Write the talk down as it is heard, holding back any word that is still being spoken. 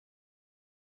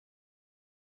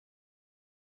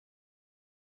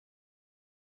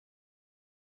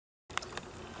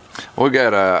We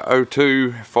got a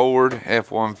 02 Ford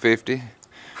F150.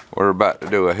 We're about to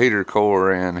do a heater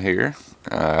core in here.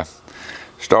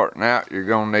 Starting out, you're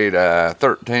gonna need a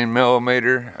 13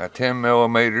 millimeter, a 10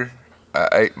 millimeter, a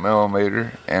 8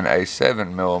 millimeter, and a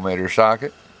 7 millimeter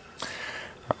socket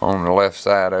on the left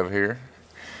side over here.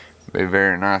 Be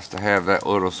very nice to have that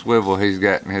little swivel he's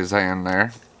got in his hand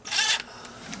there.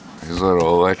 His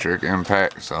little electric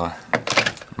impact, so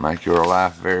make your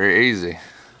life very easy.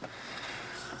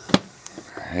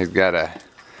 He's got to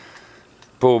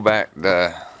pull back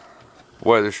the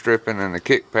weather stripping and the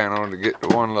kick panel to get the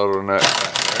one little nut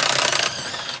right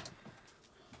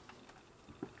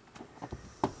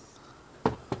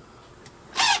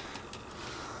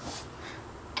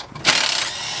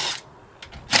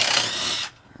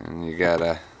there. And you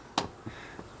gotta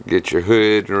get your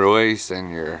hood release and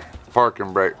your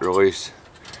parking brake release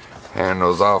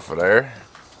handles off of there.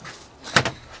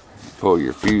 Pull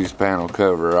your fuse panel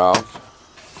cover off.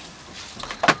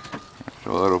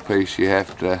 There's a little piece you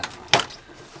have to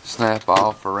snap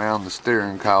off around the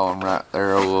steering column right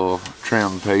there, a little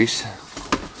trim piece.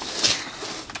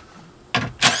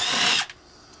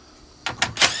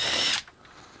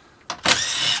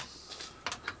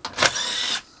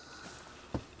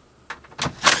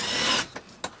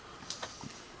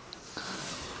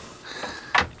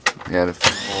 Got a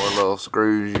few more little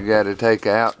screws you got to take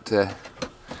out to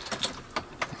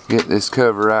get this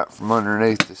cover out from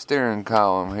underneath the steering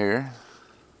column here.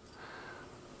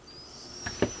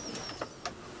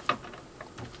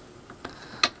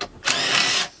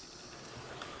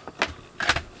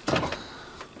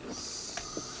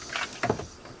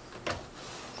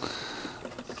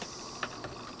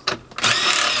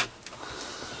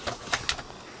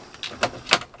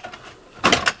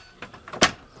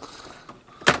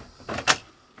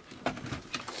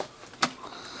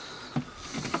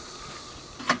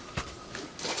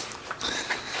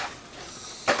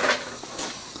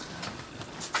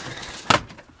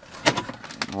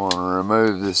 Want to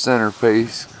remove the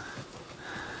centerpiece,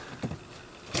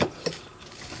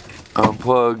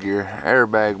 unplug your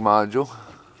airbag module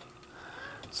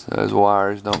so those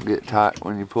wires don't get tight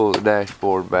when you pull the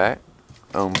dashboard back.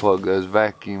 Unplug those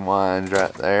vacuum lines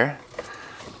right there.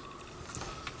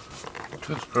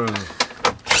 2 screws.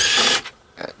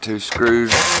 Got 2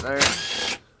 screws right there.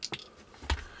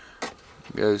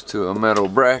 Goes to a metal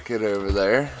bracket over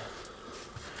there.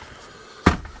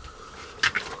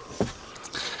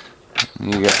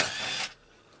 You got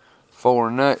 4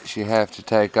 nuts you have to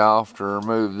take off to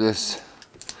remove this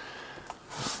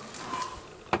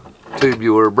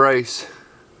tubular brace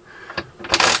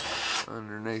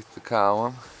underneath the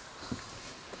column.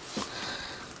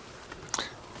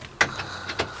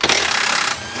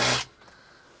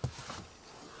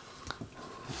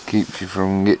 Keeps you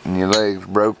from getting your legs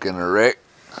broken or wrecked.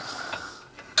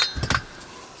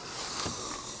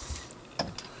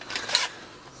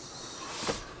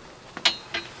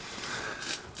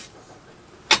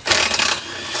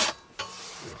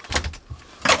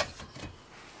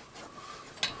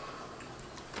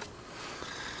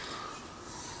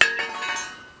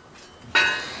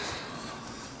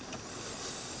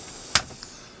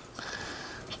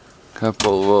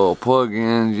 Couple of little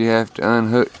plug-ins you have to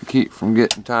unhook to keep from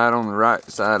getting tight on the right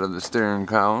side of the steering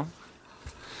column,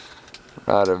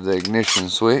 right of the ignition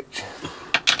switch.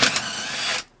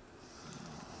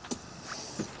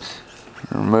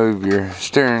 Remove your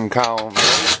steering column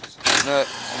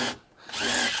nuts.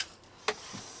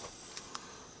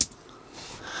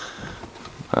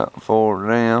 About 4 of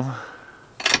them.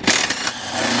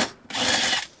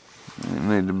 You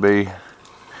need to be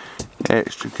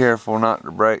extra careful not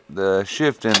to break the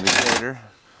shift indicator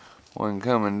when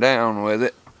coming down with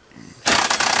it.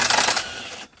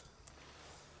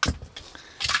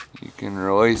 You can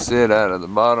release it out of the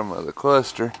bottom of the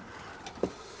cluster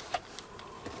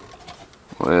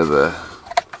with a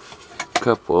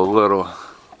couple of little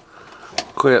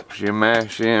clips you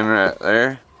mash in right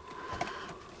there.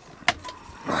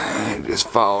 It just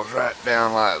falls right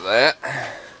down like that.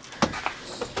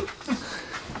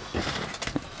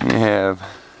 You have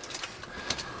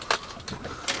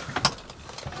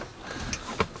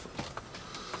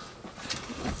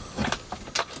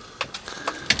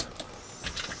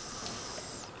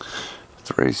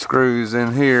three screws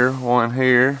in here, one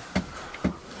here,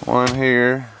 one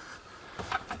here,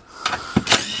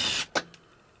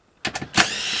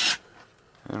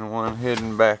 and one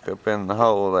hidden back up in the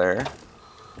hole there.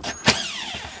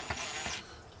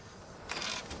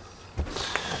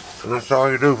 And that's all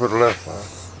you do for the left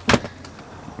side.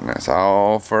 And that's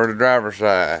all for the driver's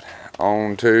side.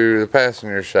 On to the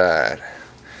passenger side.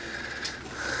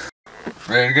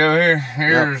 Ready to go here?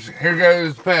 Here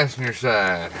goes the passenger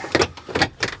side.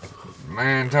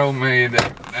 Man told me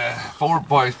that Ford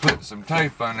place put some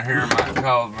tape under here might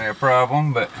cause me a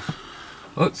problem, but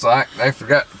looks like they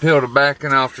forgot to peel the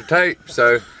backing off the tape,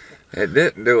 so it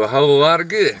didn't do a whole lot of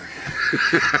good.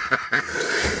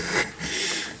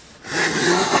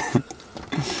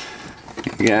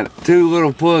 You got two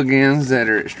little plug-ins that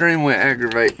are extremely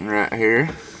aggravating right here.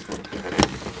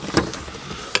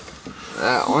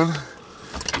 That one.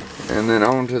 And then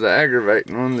on to the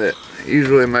aggravating one that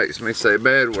usually makes me say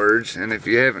bad words, and if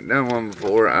you haven't done one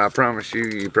before, I promise you,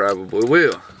 you probably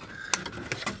will.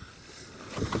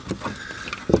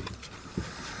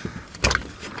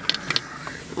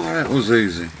 Well, that was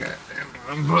easy. Goddamn,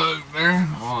 unplugged there.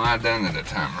 Well, I done it a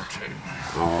time or two.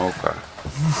 Oh,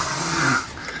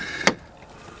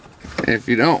 okay. If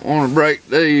you don't want to break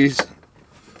these,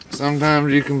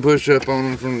 sometimes you can push up on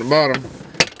them from the bottom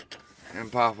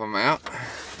and pop them out.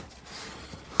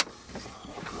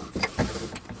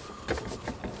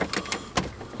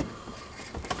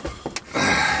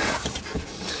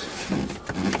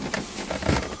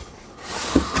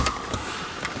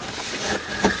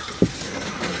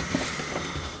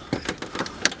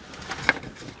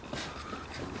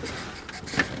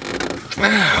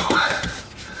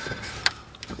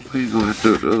 He's gonna have to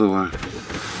do it the other way.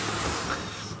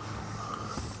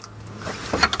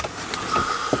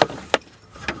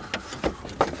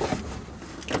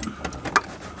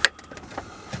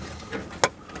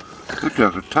 That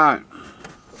jacket's tight.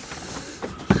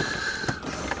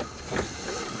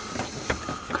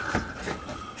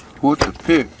 What's a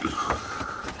pick?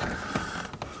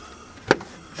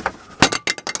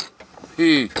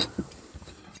 Hey,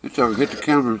 this jacket hit the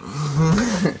camera.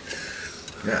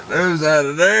 Got those out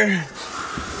of there.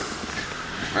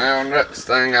 Now, next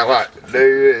thing I like to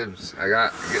do is I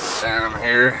got to get down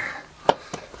here.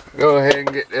 Go ahead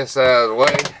and get this out of the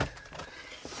way.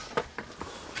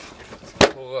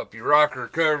 Pull up your rocker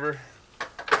cover.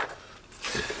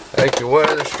 Take your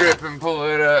weather strip and pull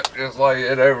it up. Just lay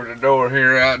it over the door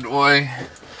here out of the way.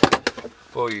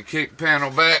 Pull your kick panel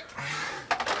back.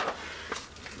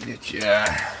 Get your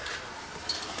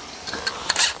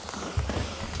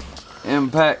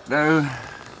impact though,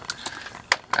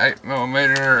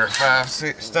 8mm or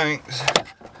 5/16.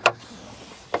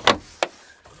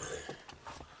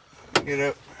 Get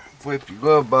up, flip your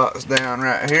glove box down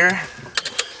right here.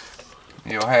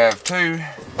 You'll have two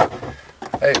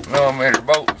 8mm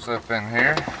bolts up in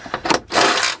here.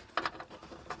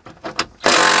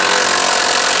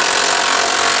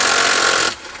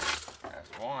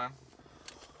 That's one.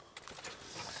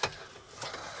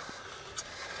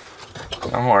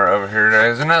 Somewhere over here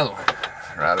there's another one.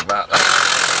 Right about there.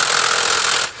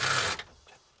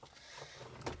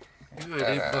 You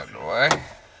ain't That out of the way.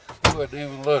 You wasn't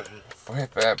even looking.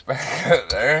 Whip that back up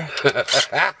there.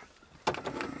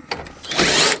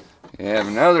 You have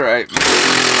another 8mm.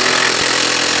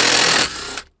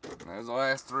 Those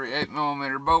last three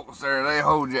 8mm bolts there, they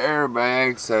hold your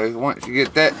airbag. So once you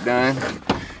get that done,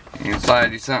 you can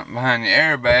slide you something behind your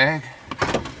airbag.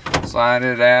 Slide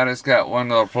it out. It's got one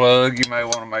little plug. You may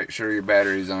want to make sure your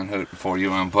battery's unhooked before you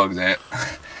unplug that,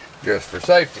 just for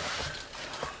safety.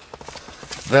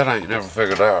 That I ain't never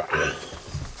figured out.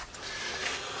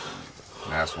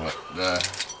 That's what the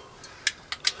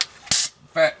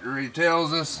factory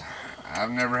tells us.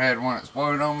 I've never had one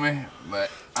explode on me, but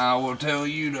I will tell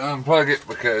you to unplug it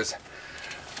because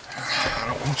I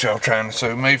don't want y'all trying to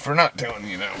sue me for not telling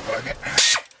you to unplug it.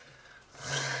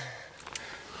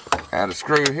 Got a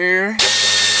screw here.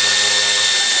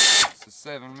 It's a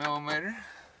 7mm.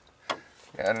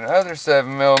 Got another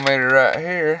 7mm right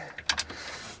here.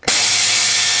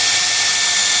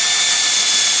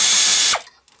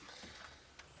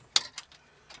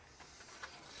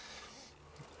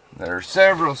 There are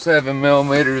several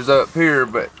 7mm up here,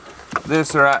 but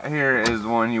this right here is the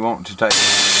one you want to take.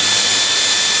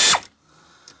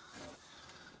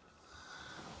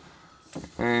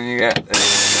 And you got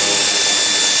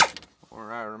this,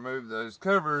 where I remove those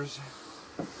covers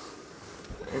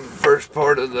in the first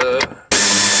part of the,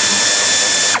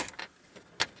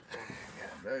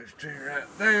 got those two right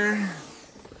there.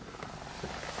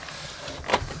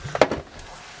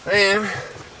 And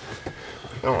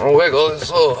I'm gonna wiggle this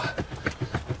little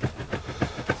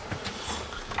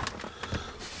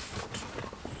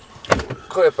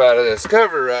clip out of this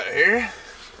cover right here,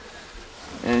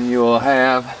 and you'll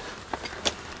have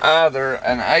either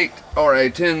an 8 or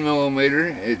a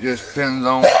 10mm. It just depends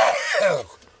on.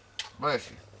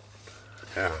 Bless you.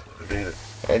 Yeah, I need it.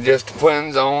 It just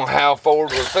depends on how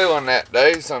Ford was feeling that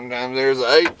day. Sometimes there's an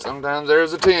 8, sometimes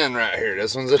there's a 10 right here.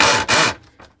 This one's a 10.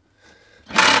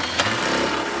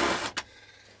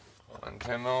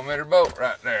 10mm bolt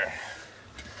right there.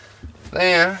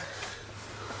 Then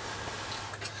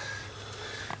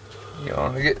you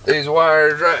want to get these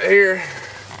wires right here.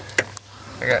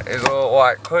 I got these little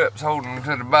white clips holding them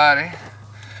to the body.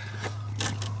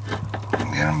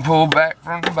 Get them pulled back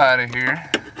from the body here.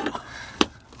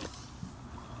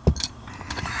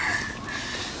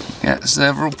 Got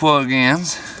several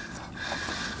plug-ins.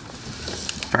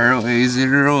 Fairly easy to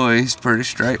release, pretty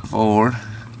straightforward.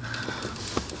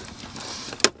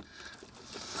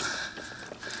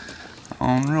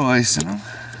 On releasing them.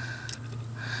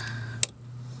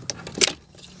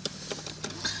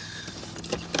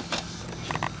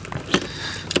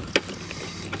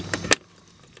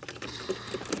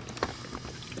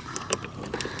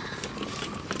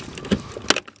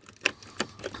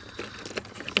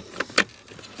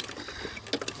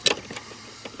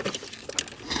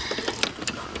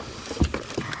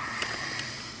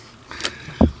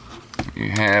 You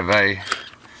have a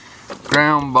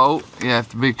ground bolt you have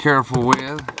to be careful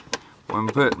with when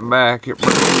putting back. It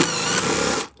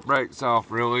breaks off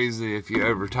real easy if you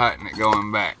over tighten it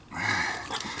going back.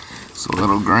 It's a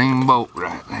little green bolt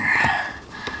right there.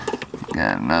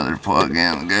 Got another plug in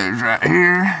that goes right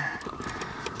here.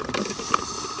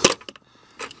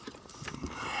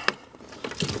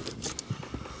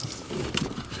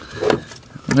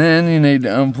 Then you need to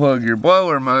unplug your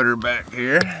blower motor back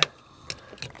here.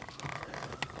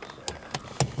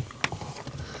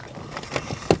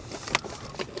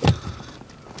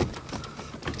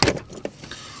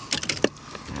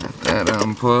 Got that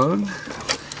unplugged.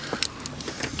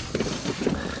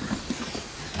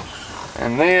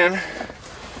 And then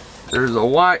there's a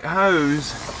white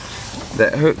hose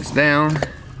that hooks down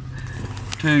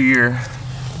to your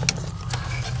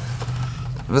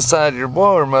beside your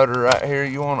blower motor right here.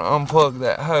 You want to unplug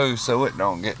that hose so it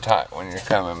don't get tight when you're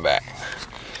coming back.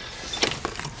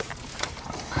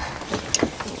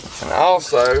 And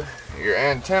also your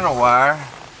antenna wire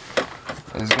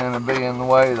is going to be in the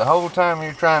way the whole time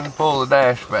you're trying to pull the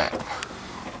dash back.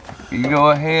 You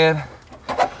go ahead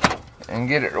and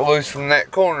get it loose from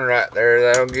that corner right there.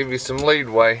 That'll give you some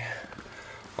leadway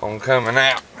on coming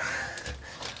out.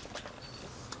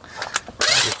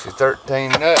 Get your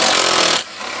 13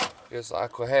 nuts, just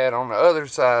like we had on the other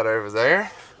side over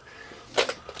there.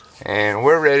 And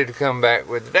we're ready to come back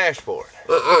with the dashboard.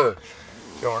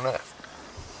 Sure enough.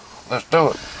 Let's do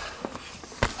it.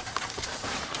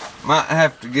 Might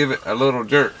have to give it a little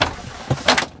jerk.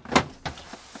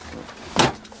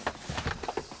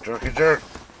 Jerky jerk.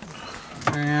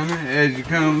 And as you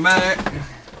come back,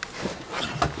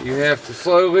 you have to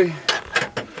slowly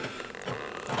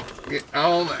get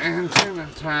all the antenna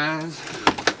ties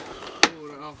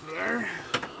pulled off there.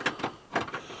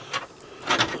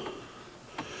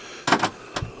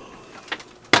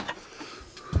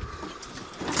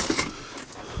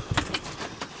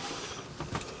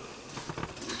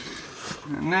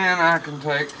 And then I can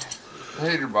take the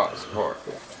heater box apart.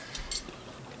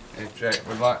 If Jack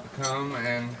would like to come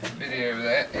and video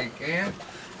that, he can.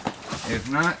 If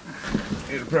not,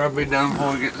 it'll probably be done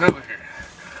before he gets over here.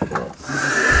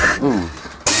 Ooh.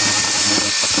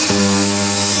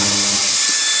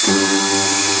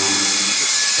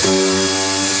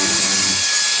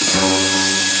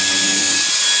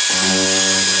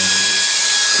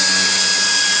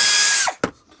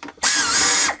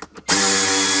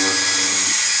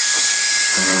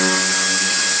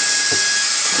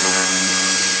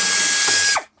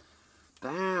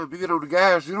 Damn, if you get over the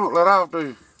gas, you don't let off, do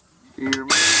you? You remove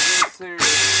this here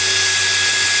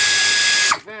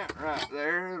vent right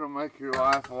there. It'll make your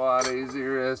life a lot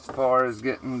easier as far as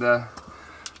getting to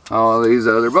all these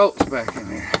other bolts back in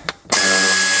here.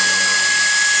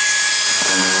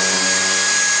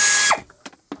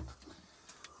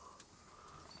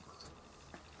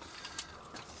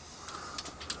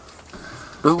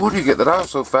 But when you get that off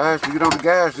so fast, you get on the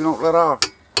gas, you don't let off.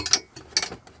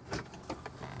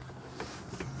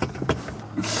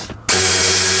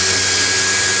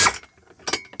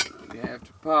 You have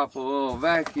to pop a little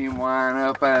vacuum line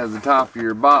up out of the top of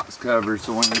your box cover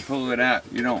so when you pull it out,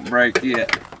 you don't break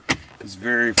it. It's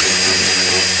very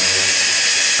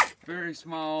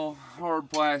small,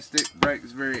 hard plastic,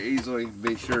 breaks very easily.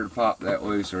 Be sure to pop that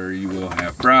loose or you will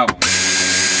have problems.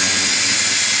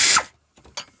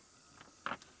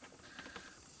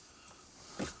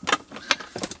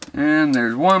 And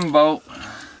there's one bolt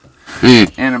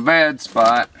in a bad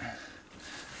spot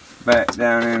back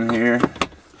down in here.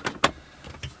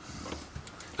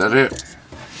 That it?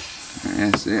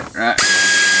 That's it, right?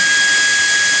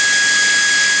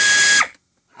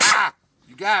 Ah!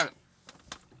 You got it.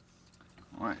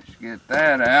 Once you get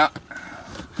that out,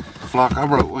 Flock, I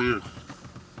broke one.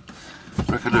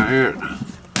 Reckon I hear it.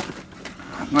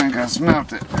 I think I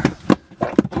smelt it.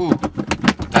 Ooh,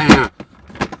 damn.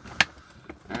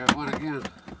 There it went again.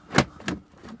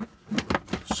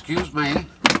 Excuse me.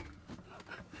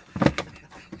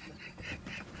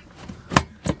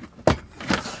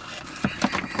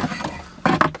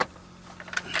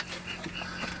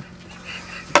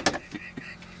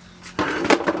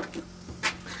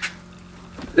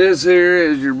 This here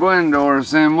is your blend door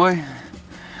assembly.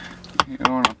 You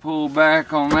want to pull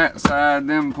back on that side,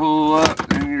 then pull up,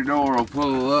 then your door will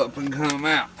pull up and come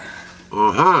out.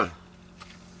 Uh-huh.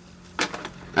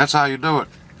 That's how you do it.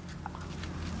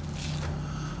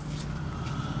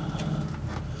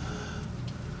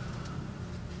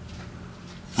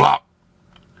 Flop.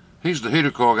 He's the heater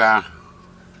core guy.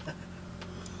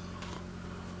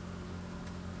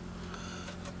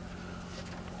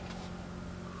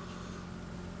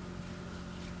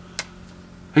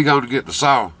 He going to get the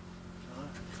saw.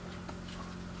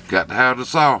 Got to have the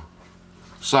saw.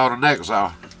 Saw the next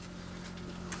saw.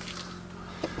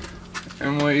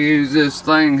 And we use this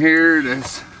thing here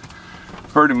that's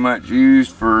pretty much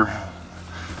used for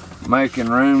making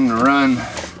room to run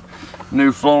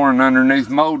new flooring underneath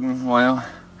molding. Well,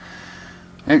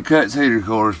 it cuts heater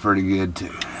cores pretty good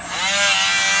too.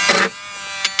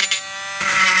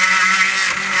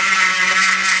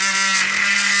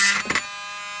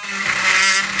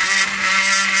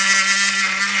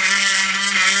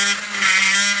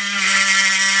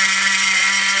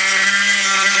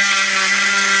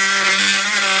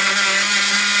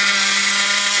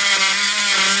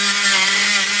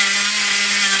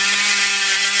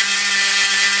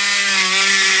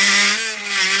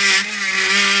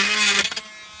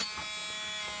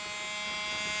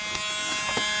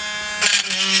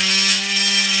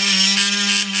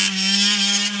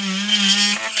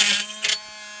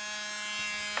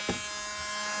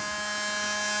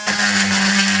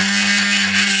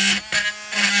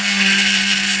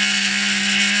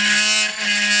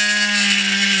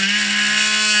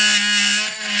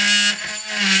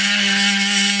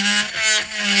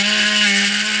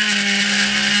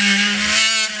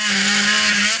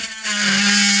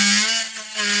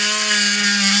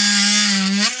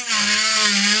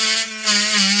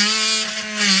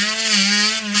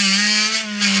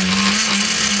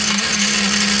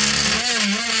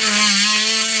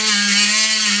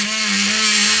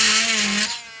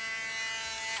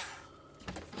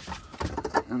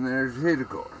 And there's the heater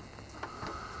core.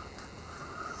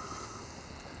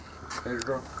 Heater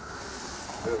core?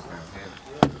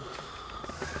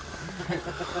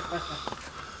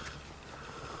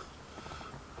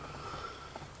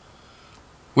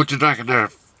 What you drinking there?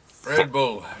 Red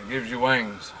Bull. It gives you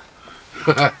wings.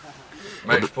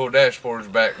 Makes pull dashboards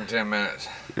back in 10 minutes.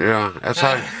 Yeah,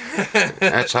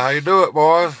 that's how you do it,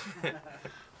 boys.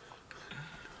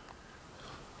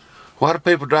 Why do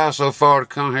people drive so far to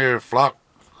come here, Flock?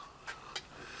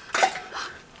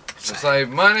 To save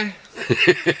money.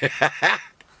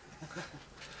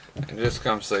 And just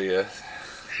come see us.